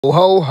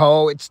Ho,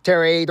 ho, it's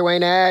Terry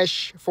Dwayne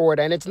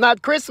Ashford, and it's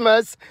not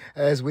Christmas,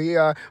 as we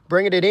are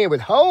bringing it in with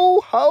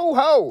ho, ho,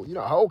 ho. You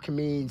know, ho can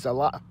mean a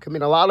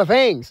lot of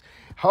things.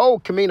 Ho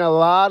can mean a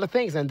lot of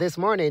things, and this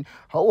morning,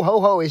 ho,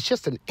 ho, ho is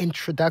just an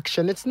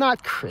introduction. It's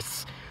not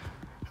Christmas.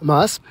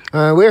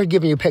 We're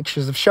giving you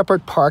pictures of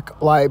Shepherd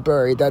Park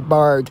Library that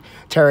barred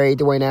Terry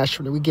Dwayne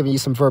Ashford. We're giving you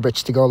some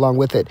verbiage to go along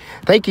with it.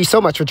 Thank you so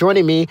much for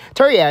joining me,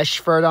 Terry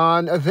Ashford,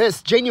 on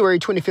this January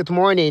 25th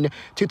morning,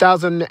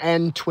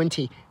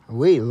 2020.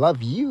 We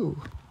love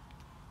you.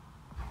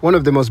 One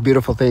of the most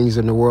beautiful things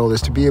in the world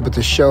is to be able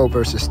to show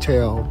versus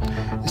tell.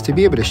 Is to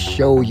be able to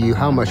show you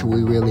how much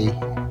we really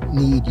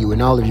need you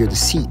and all of your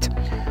deceit.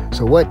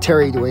 So what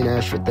Terry Dwayne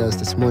Ashford does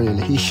this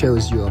morning, he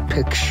shows you a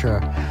picture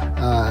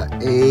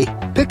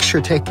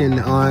taken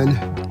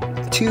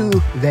on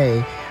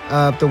Tuesday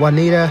of the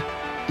Juanita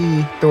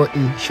E.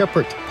 Thornton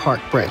Shepherd Park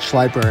Branch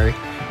Library.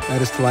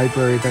 That is the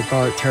library that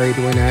barred Terry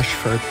Dwayne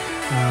Ashford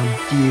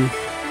due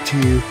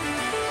to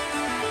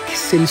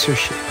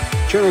censorship,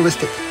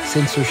 journalistic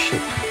censorship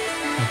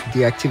of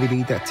the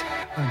activity that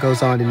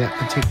goes on in that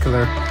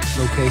particular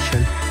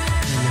location.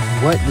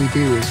 And what we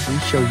do is we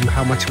show you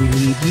how much we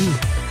need you.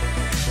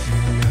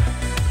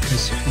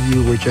 Because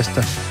you were just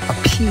a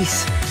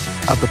piece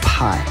of the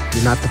pie.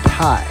 You're not the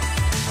pie.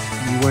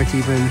 You weren't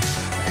even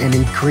an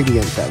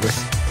ingredient that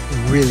was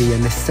really a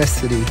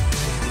necessity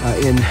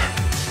in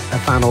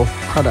the final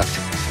product.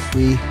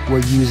 We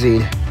were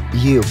using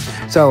you.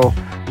 So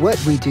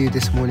what we do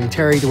this morning,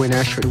 Terry Dwayne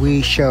Ashford,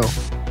 we show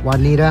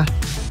Juanita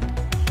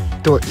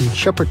Thornton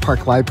Shepherd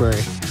Park Library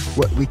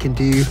what we can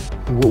do,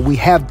 what we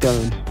have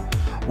done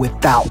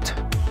without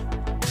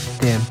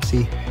them.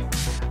 See,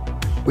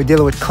 we're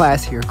dealing with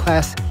class here,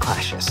 class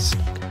clashes.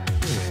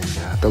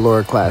 And the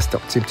lower class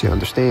don't seem to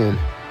understand.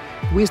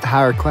 We as the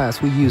higher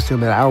class, we use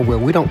them at our will.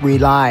 We don't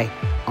rely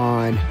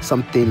on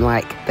something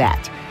like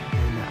that.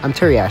 And I'm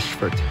Terry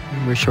Ashford.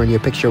 We're showing you a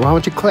picture. Why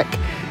don't you click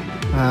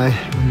on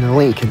the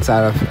link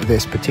inside of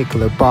this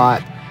particular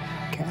podcast?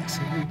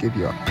 We'll give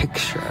you a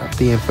picture of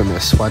the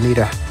infamous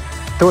Juanita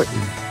Thornton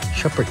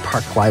Shepherd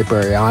Park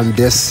Library on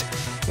this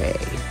day.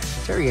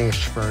 Terry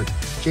Ashford,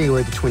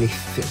 January the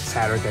 25th,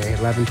 Saturday,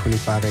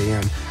 11:25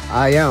 a.m.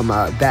 I am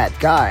that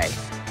guy.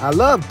 I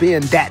love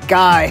being that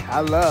guy. I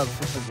love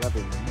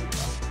loving you.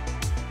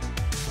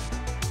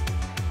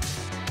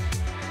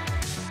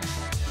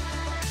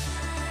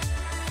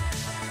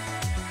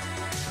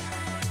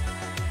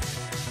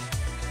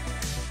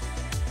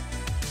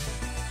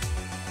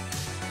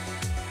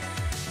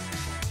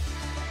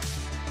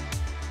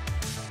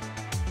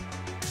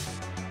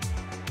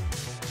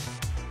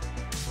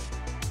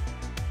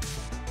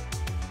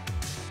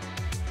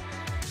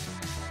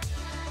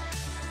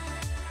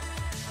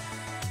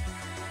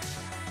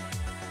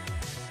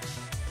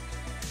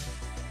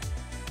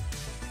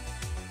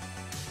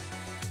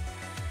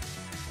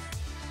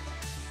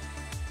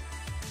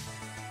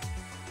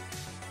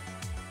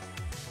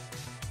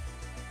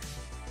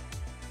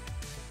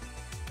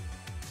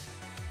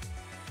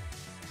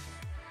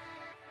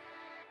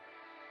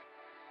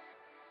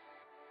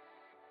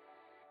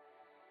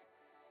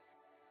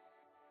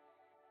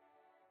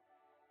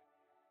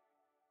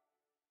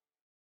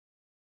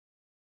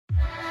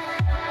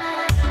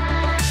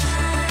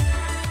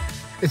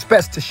 It's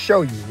best to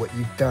show you what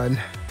you've done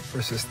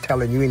versus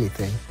telling you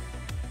anything.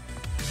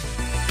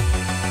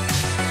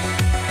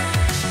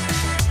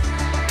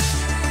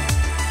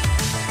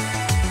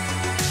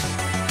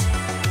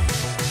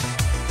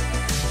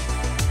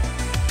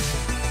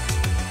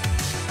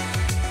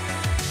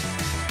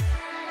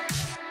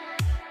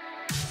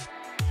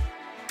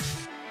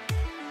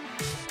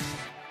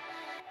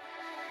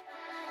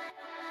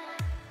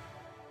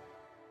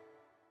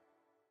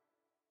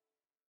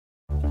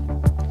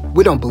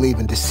 We don't believe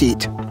in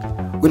deceit.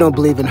 We don't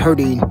believe in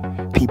hurting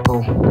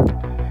people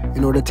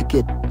in order to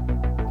get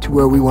to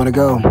where we want to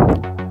go.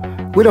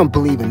 We don't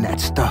believe in that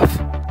stuff.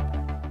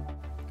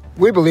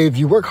 We believe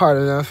you work hard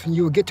enough and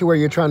you will get to where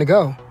you're trying to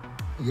go.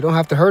 You don't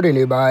have to hurt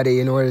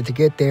anybody in order to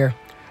get there.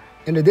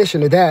 In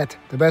addition to that,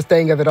 the best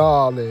thing of it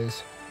all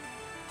is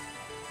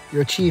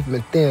your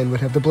achievement then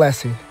would have the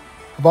blessing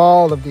of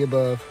all of the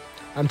above.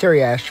 I'm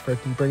Terry Ashford,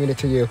 and bringing it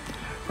to you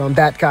from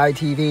DaTGuy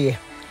TV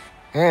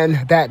and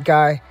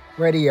DaTGuy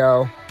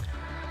Radio,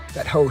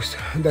 that host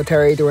the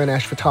Terry Dwayne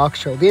Ashford talk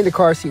show, the In the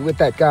Car Seat with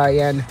That Guy,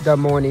 and the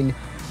Morning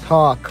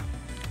Talk,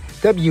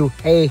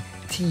 WATL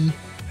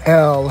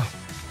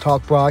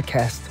Talk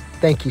Broadcast.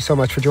 Thank you so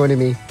much for joining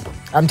me.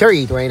 I'm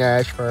Terry Dwayne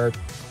Ashford.